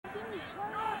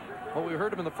Well, we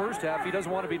heard him in the first half. He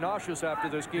doesn't want to be nauseous after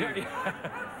this game. He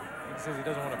says he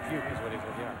doesn't want to puke is what he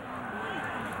said, yeah.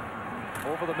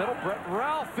 Over the middle, Brett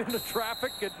Ralph into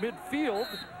traffic at midfield.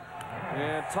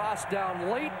 And tossed down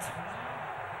late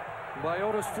by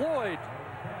Otis Floyd.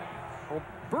 Well,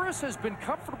 Burris has been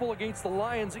comfortable against the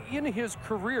Lions in his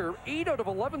career. 8 out of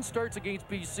 11 starts against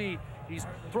BC. He's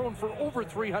thrown for over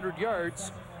 300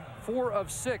 yards, 4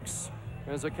 of 6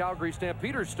 as a Calgary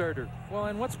Stampeders starter. Well,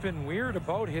 and what's been weird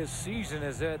about his season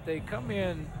is that they come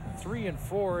in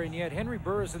 3-4, and yet Henry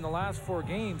Burris in the last 4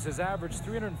 games has averaged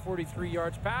 343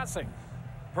 yards passing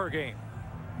per game.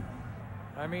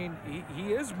 I mean,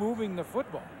 he is moving the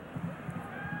football.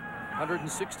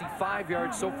 165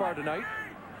 yards so far tonight.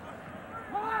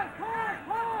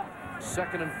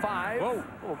 2nd and 5. Whoa.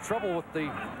 A little trouble with the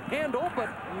handle, but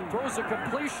throws a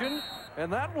completion,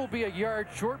 and that will be a yard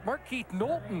short. Markeith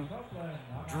Knowlton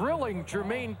drilling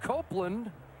Jermaine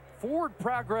Copeland. Forward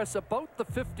progress about the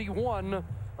 51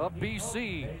 of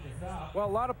BC. Well, a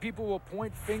lot of people will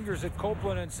point fingers at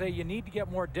Copeland and say you need to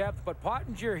get more depth, but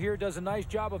Pottinger here does a nice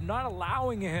job of not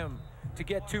allowing him to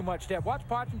get too much depth. Watch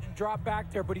Pottinger drop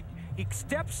back there, but he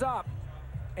steps up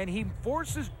and he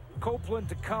forces Copeland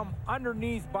to come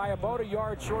underneath by about a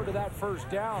yard short of that first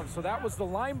down. So that was the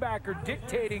linebacker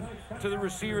dictating to the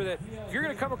receiver that if you're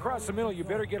going to come across the middle, you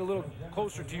better get a little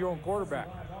closer to your own quarterback.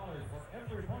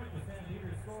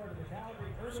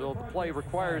 So the play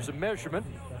requires a measurement.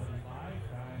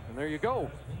 And there you go.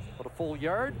 But a full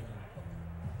yard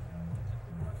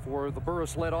for the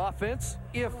Burris-led offense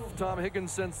if Tom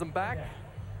Higgins sends them back.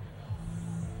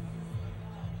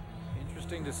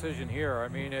 Interesting decision here. I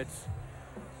mean, it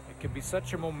can be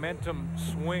such a momentum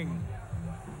swing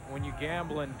when you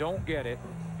gamble and don't get it,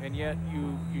 and yet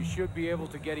you should be able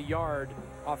to get a yard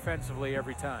offensively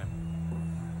every time.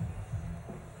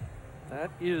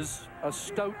 That is a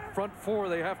stout front four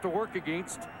they have to work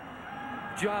against.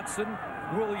 Johnson,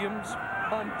 Williams,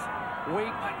 Hunt,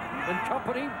 Wake, and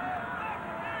company.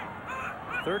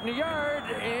 3rd and a yard,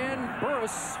 and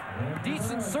Burris.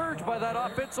 Decent surge by that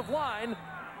offensive line.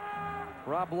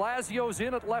 Rob Lazio's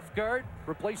in at left guard,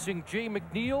 replacing Jay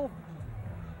McNeil.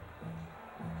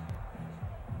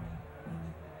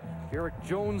 Garrick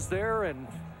Jones there, and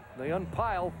they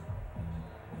unpile.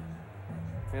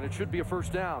 And it should be a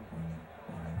first down.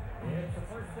 It's a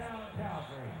first down,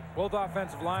 Calgary. Both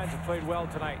offensive lines have played well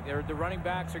tonight. The running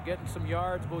backs are getting some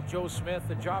yards, both Joe Smith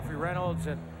and Joffrey Reynolds,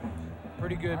 and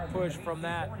pretty good push from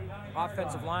that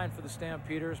offensive line for the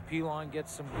Stampeders. Pilon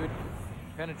gets some good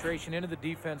penetration into the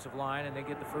defensive line, and they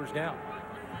get the first down.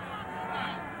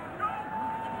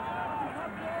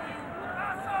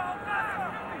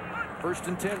 First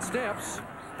and 10 Stamps.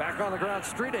 Back on the ground,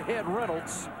 straight ahead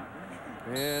Reynolds.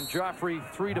 And Joffrey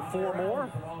 3 to 4 more.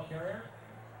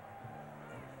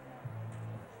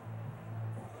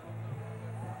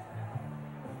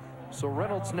 So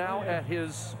Reynolds now at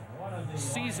his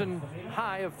season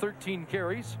high of 13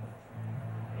 carries.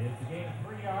 It's a gain of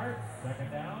 3 yards,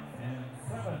 2nd down and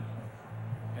 7.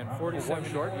 And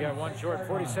 47 short. Yeah, 1 short.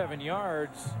 47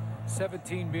 yards,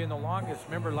 17 being the longest.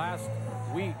 Remember last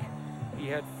week he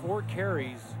had 4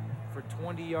 carries for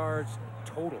 20 yards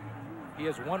total. He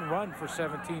has 1 run for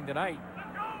 17 tonight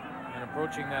and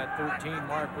approaching that 13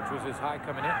 mark, which was his high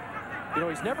coming in. You know,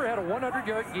 he's never had a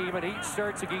 100-yard game at 8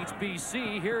 starts against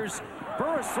BC. Here's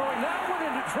Burris throwing that one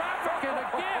into traffic, and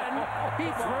again,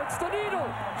 he threads the needle.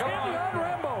 Kenyon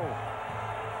Rambo.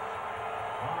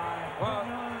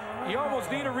 Well, you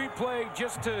almost need a replay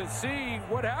just to see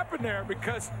what happened there,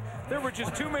 because there were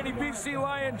just too many BC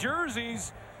Lion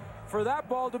jerseys for that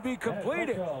ball to be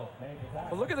completed.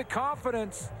 But look at the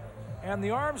confidence and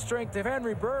the arm strength of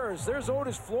Henry Burris. There's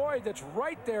Otis Floyd that's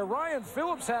right there. Ryan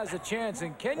Phillips has a chance,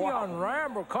 and Kenyon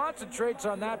Rambo concentrates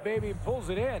on that baby and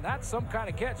pulls it in. That's some kind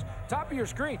of catch. Top of your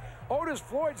screen, Otis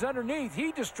Floyd's underneath.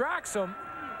 He distracts him.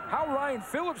 How Ryan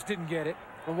Phillips didn't get it.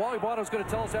 Well, Wally Bono's going to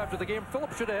tell us after the game,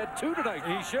 Phillips should have had 2 tonight.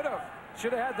 He should have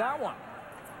had that one.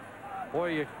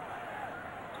 Boy, you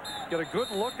get a good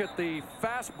look at the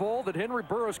fastball that Henry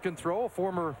Burris can throw. A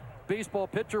former baseball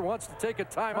pitcher wants to take a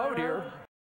timeout here.